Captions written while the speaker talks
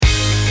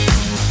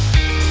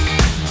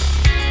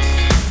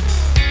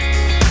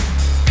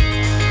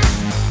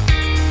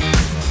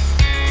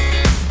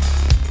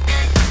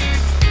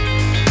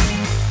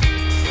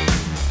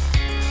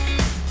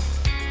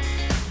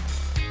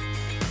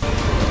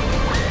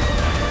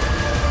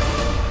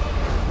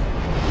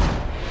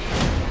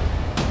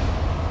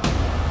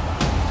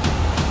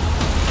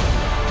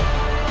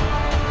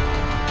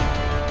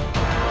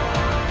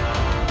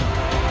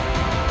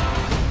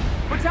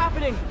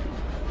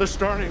They're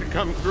starting to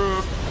come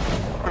through,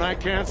 and I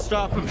can't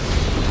stop them.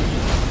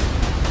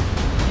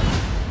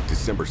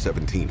 December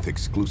 17th,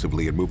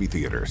 exclusively in movie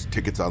theaters.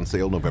 Tickets on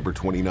sale November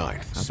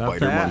 29th.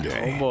 Spider that?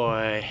 Monday. Oh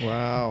boy.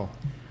 Wow.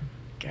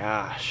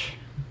 Gosh.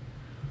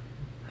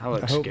 That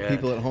looks I hope good.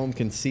 people at home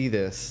can see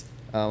this.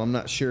 I'm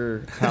not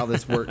sure how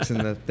this works in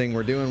the thing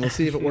we're doing. We'll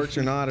see if it works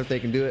or not, if they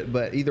can do it.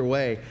 But either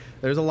way,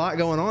 there's a lot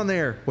going on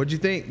there. What'd you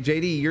think?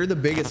 JD, you're the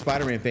biggest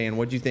Spider-Man fan.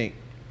 What'd you think?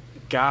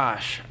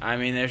 Gosh, I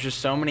mean, there's just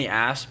so many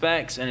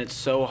aspects, and it's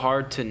so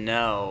hard to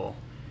know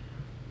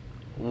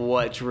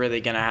what's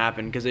really going to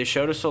happen because they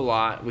showed us a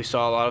lot. We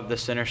saw a lot of the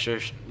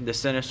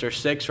Sinister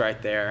Six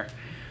right there.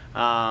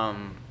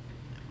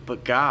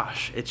 But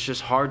gosh, it's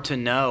just hard to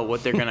know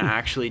what they're going to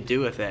actually do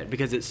with it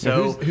because it's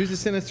so. Who's the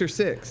Sinister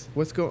Six?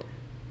 What's going?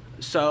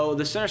 So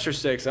the Sinister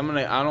Six, I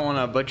don't want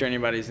to butcher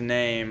anybody's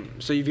name.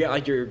 So you've got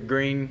like your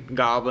Green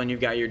Goblin,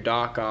 you've got your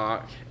Doc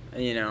Ock,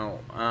 the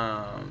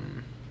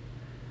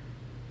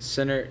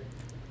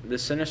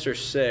Sinister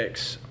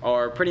Six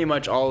are pretty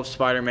much all of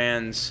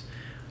Spider-Man's,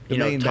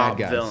 main top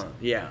bad guys. villain.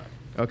 Yeah.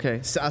 Okay,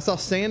 so I saw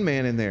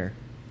Sandman in there.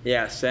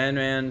 Yeah,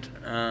 Sandman.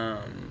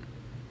 I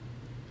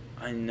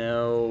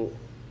know.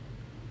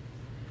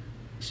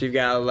 So you've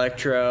got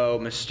Electro,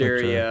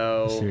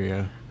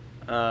 Mysterio.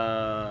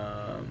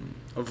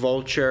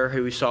 Vulture,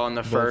 who we saw in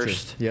the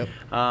first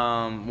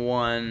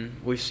one.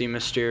 We've seen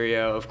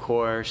Mysterio, of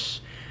course.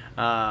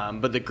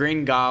 But the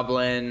Green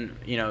Goblin,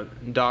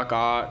 Doc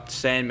Ock,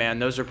 Sandman,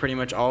 those are pretty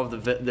much all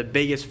of the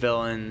biggest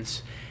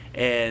villains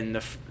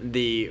in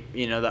the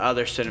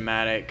other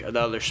cinematic,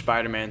 the other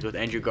Spider-Mans with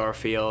Andrew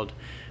Garfield,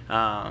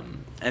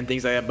 and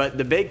things like that. But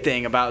the big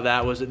thing about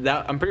that was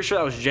that I'm pretty sure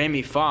that was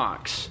Jamie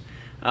Foxx,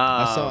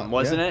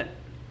 wasn't it?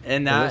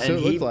 And that, it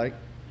looked like.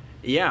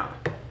 Yeah.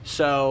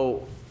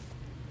 So,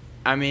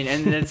 I mean,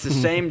 and it's the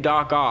same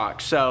Doc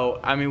Ock. So,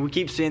 I mean, we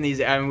keep seeing these.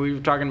 I mean, we were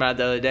talking about it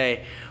the other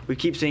day. We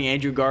keep seeing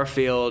Andrew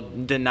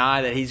Garfield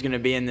deny that he's going to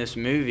be in this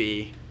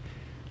movie,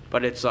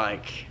 but it's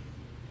like,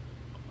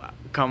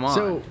 come on.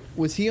 So,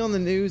 was he on the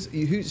news?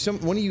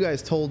 One of you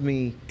guys told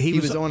me he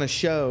was on a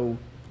show.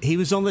 He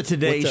was on the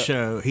Today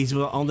Show. He's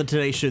on the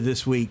Today Show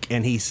this week,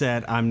 and he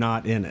said, "I'm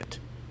not in it."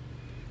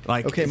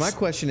 Okay, my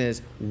question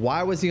is,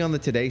 why was he on the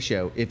Today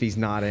Show if he's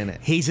not in it?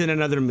 He's in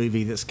another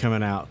movie that's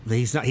coming out.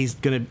 He's not. He's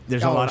gonna.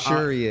 There's a lot. I'm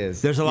sure he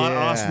is. There's a lot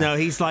of no.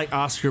 He's like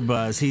Oscar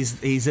buzz.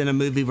 He's in a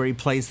movie where he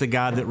plays the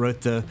guy that wrote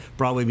the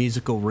Broadway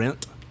musical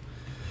Rent,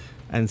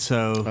 and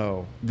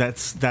so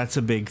that's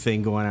a big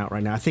thing going out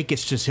right now. I think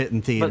it's just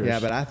hitting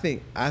theaters. But I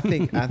think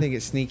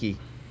it's sneaky.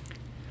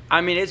 I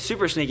mean, it's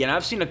super sneaky, and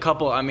I've seen a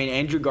couple. I mean,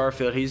 Andrew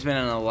Garfield, he's been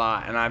in a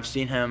lot, and I've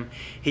seen him.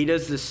 He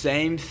does the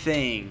same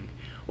thing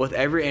with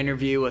every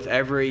interview, with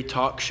every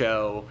talk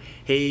show.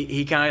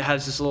 He kind of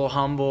has this little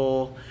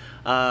humble,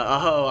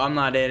 I'm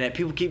not in it.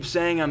 People keep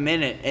saying I'm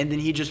in it, and then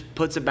he just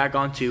puts it back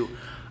onto,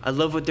 I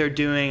love what they're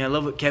doing. I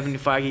love what Kevin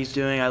Feige's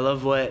doing. I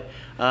love what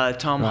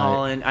Tom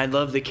Holland. I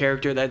love the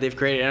character that they've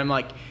created. And I'm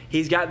like,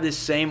 he's got this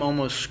same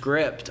almost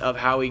script of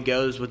how he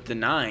goes with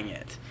denying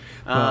it.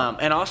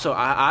 And also,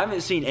 I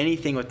haven't seen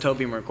anything with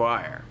Tobey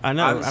Maguire. I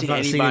know. I've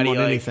not seen him on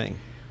anything.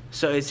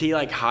 So is he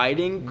like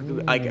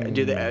hiding? Like,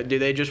 do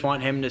they just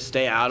want him to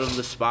stay out of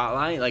the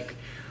spotlight? Like,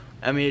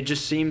 I mean, it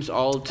just seems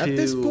all too. At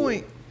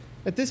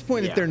this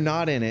point, if they're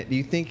not in it, do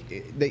you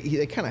think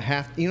they kind of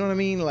have? You know what I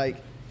mean? Like,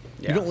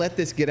 you don't let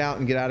this get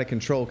out of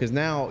control because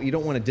now you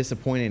don't want to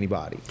disappoint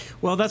anybody.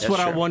 Well, that's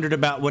what I wondered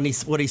about when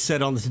what he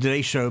said on the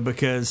Today Show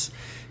because.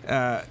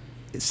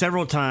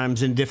 Several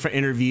times in different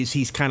interviews,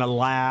 he's kind of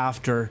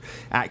laughed or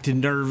acted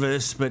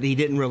nervous, but he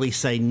didn't really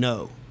say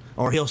no.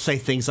 Or he'll say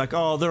things like,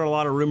 "Oh, there are a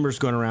lot of rumors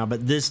going around,"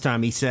 but this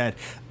time he said,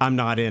 "I'm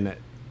not in it.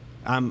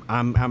 I'm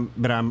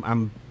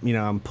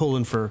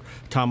pulling for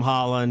Tom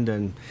Holland,"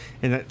 and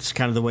that's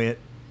kind of the way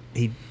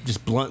he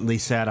just bluntly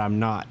said, "I'm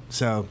not."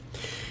 So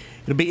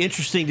it'll be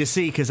interesting to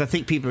see because I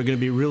think people are going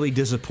to be really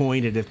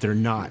disappointed if they're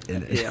not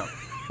in it. Yeah.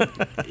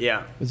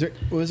 Yeah.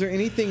 Was there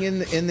anything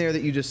in there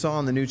that you just saw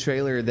in the new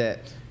trailer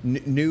that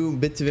new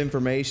bits of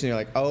information? You're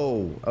like,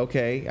 oh,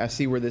 okay, I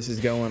see where this is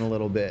going a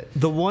little bit.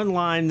 The one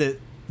line that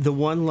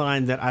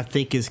I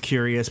think is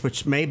curious,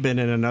 which may have been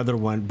in another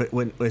one, but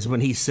was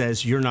when he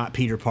says, "You're not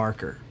Peter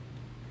Parker."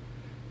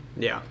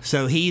 Yeah.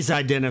 So he's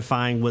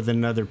identifying with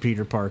another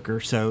Peter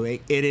Parker. So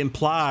it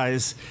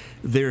implies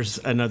there's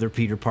another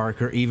Peter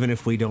Parker, even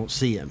if we don't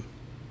see him.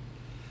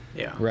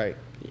 Yeah. Right.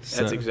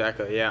 That's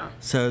exactly, yeah.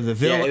 So the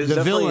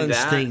villains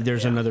think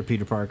there's another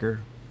Peter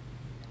Parker.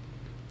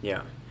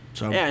 Yeah.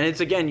 So yeah, and it's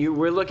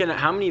we're looking at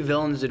how many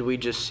villains did we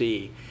just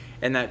see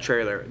in that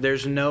trailer?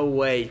 There's no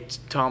way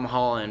Tom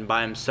Holland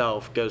by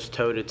himself goes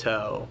toe to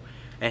toe,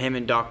 and him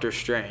and Doctor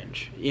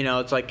Strange.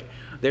 It's like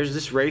there's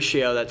this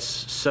ratio that's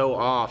so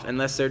off.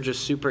 Unless they're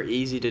just super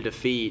easy to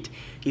defeat,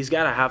 he's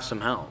got to have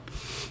some help.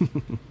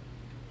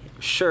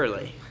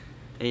 Surely,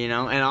 and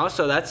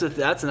also that's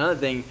another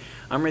thing.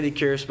 I'm really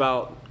curious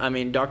about,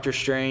 Doctor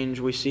Strange,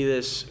 we see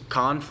this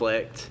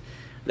conflict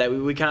that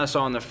we kind of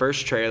saw in the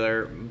first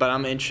trailer, but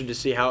I'm interested to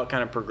see how it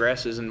kind of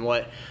progresses and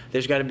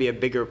there's got to be a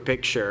bigger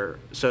picture.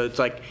 So it's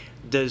like,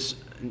 does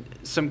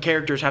some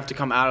characters have to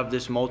come out of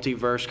this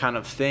multiverse kind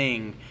of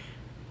thing,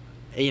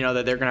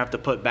 that they're gonna have to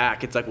put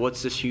back. It's like,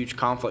 what's this huge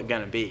conflict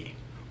gonna be?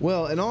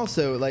 Well, and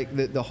also like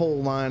the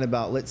whole line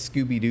about let's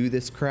Scooby-Doo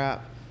this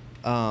crap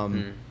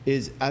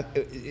is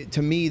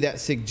to me that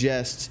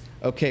suggests,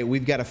 okay,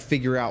 we've got to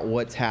figure out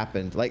what's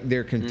happened. Like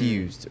they're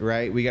confused,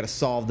 right? We got to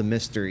solve the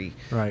mystery,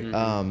 Right.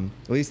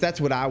 At least that's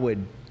what I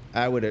would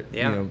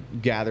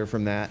gather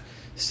from that.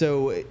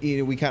 So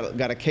we kind of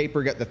got a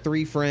caper, got the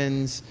three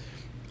friends.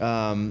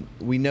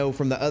 We know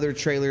from the other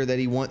trailer that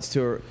he wants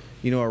to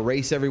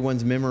erase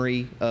everyone's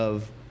memory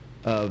of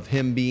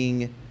him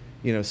being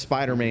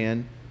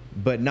Spider-Man.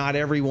 But not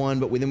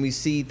everyone. But then we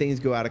see things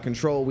go out of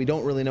control. We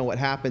don't really know what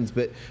happens.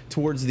 But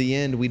towards the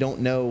end, we don't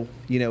know,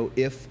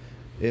 if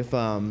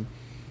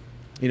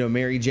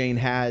Mary Jane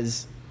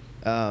has,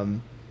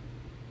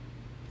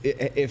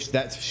 if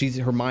that's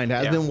her mind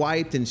has been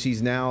wiped and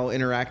she's now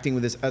interacting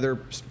with this other,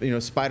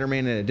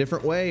 Spider-Man in a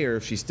different way, or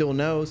if she still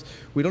knows.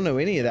 We don't know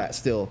any of that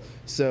still.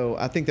 So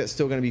I think that's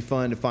still going to be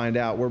fun to find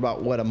out. We're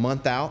about a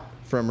month out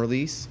from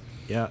release.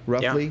 Yeah.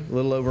 Roughly, a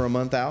little over a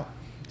month out.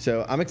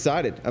 So I'm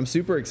excited. I'm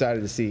super excited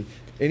to see.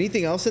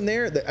 Anything else in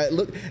there?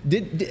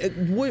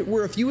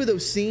 Were a few of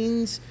those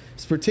scenes,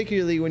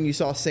 particularly when you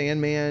saw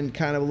Sandman,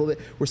 kind of a little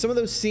bit? Were some of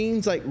those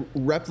scenes like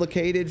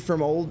replicated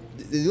from old?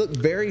 They look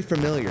very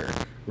familiar,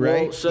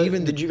 right? Well, so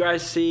did you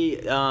guys see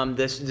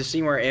the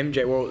scene where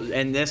MJ? Well,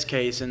 in this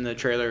case, in the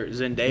trailer,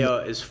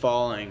 Zendaya is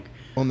falling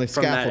on the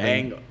from that scaffolding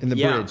angle in the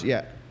bridge.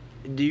 Yeah.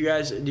 Do you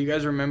guys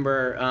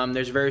remember?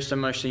 There's a very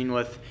similar scene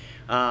with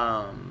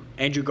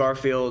Andrew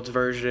Garfield's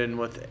version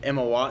with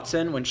Emma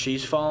Watson when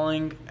she's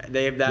falling.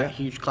 They have that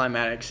huge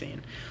climatic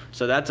scene.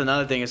 So that's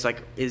another thing. It's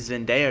like, is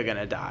Zendaya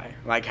gonna die?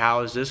 Like,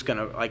 how is this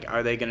gonna? Like,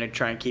 are they gonna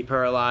try and keep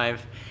her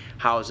alive?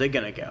 How is it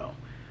gonna go?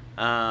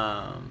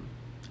 I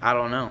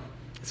don't know.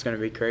 It's gonna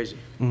be crazy.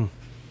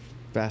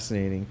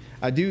 Fascinating.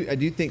 I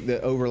do think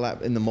the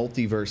overlap in the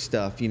multiverse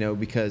stuff,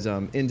 because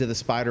Into the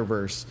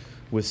Spider-Verse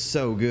was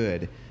so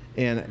good.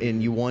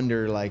 And you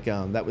wonder, like,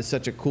 that was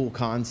such a cool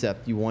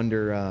concept. You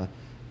wonder,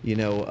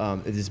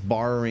 is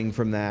borrowing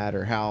from that,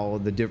 or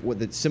how what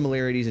the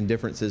similarities and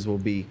differences will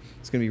be.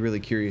 It's going to be really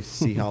curious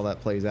to see how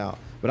that plays out.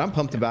 But I'm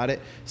pumped about it.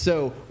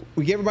 So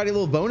we gave everybody a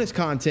little bonus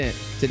content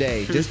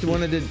today. Just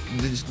wanted to,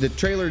 the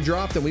trailer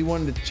dropped and we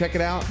wanted to check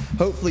it out.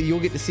 Hopefully you'll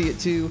get to see it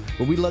too.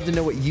 But we'd love to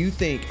know what you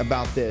think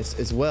about this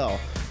as well.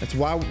 That's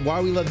why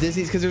we love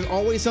Disney, because there's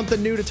always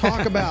something new to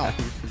talk about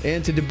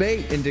and to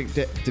debate and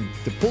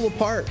to pull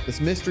apart. This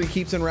mystery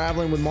keeps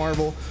unraveling with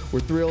Marvel.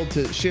 We're thrilled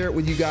to share it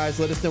with you guys.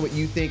 Let us know what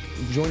you think.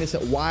 Join us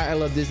at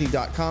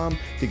whyilovedisney.com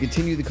to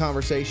continue the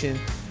conversation.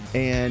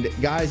 And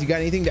guys, you got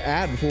anything to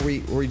add before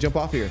we jump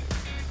off here?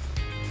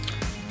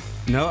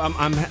 No,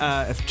 I'm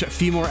a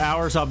few more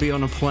hours. I'll be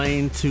on a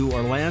plane to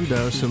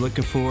Orlando, so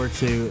looking forward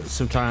to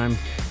some time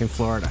in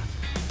Florida.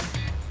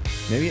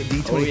 Maybe at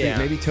D23,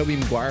 maybe Tobey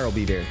Maguire will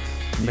be there.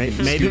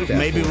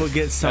 Maybe we'll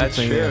get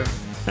something. That's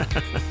true.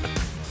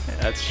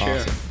 That's true.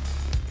 Awesome.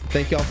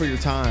 Thank y'all for your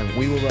time.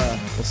 We'll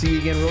see you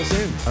again real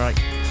soon. All right.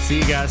 See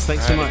you guys.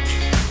 Thanks so much.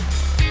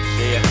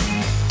 See ya.